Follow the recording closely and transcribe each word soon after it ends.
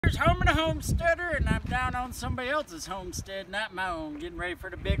Here's home and a homesteader, and I'm down on somebody else's homestead, not my own, getting ready for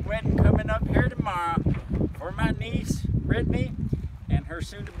the big wedding coming up here tomorrow for my niece Brittany and her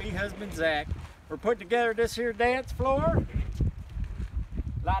soon-to-be husband Zach. We're putting together this here dance floor.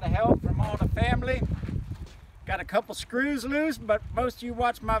 A lot of help from all the family. Got a couple screws loose, but most of you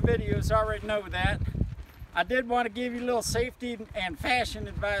watch my videos already know that. I did want to give you a little safety and fashion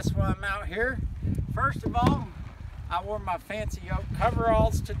advice while I'm out here. First of all, I wore my fancy oak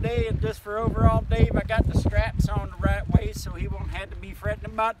coveralls today, and just for overall Dave, I got the straps on the right way so he won't have to be fretting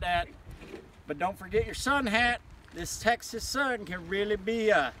about that. But don't forget your sun hat. This Texas sun can really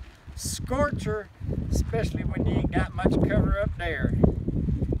be a scorcher, especially when you ain't got much cover up there.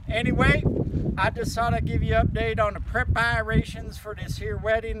 Anyway, I just thought I'd give you an update on the preparations for this here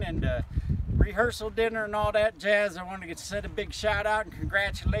wedding and the rehearsal dinner and all that jazz. I want to send a big shout out and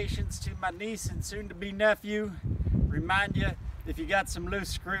congratulations to my niece and soon-to-be nephew. Remind you, if you got some loose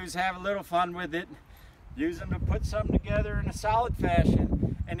screws, have a little fun with it. Use them to put something together in a solid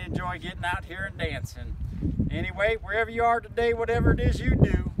fashion and enjoy getting out here and dancing. Anyway, wherever you are today, whatever it is you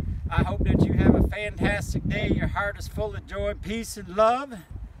do, I hope that you have a fantastic day. Your heart is full of joy, peace, and love.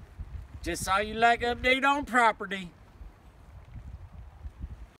 Just saw you like an update on property.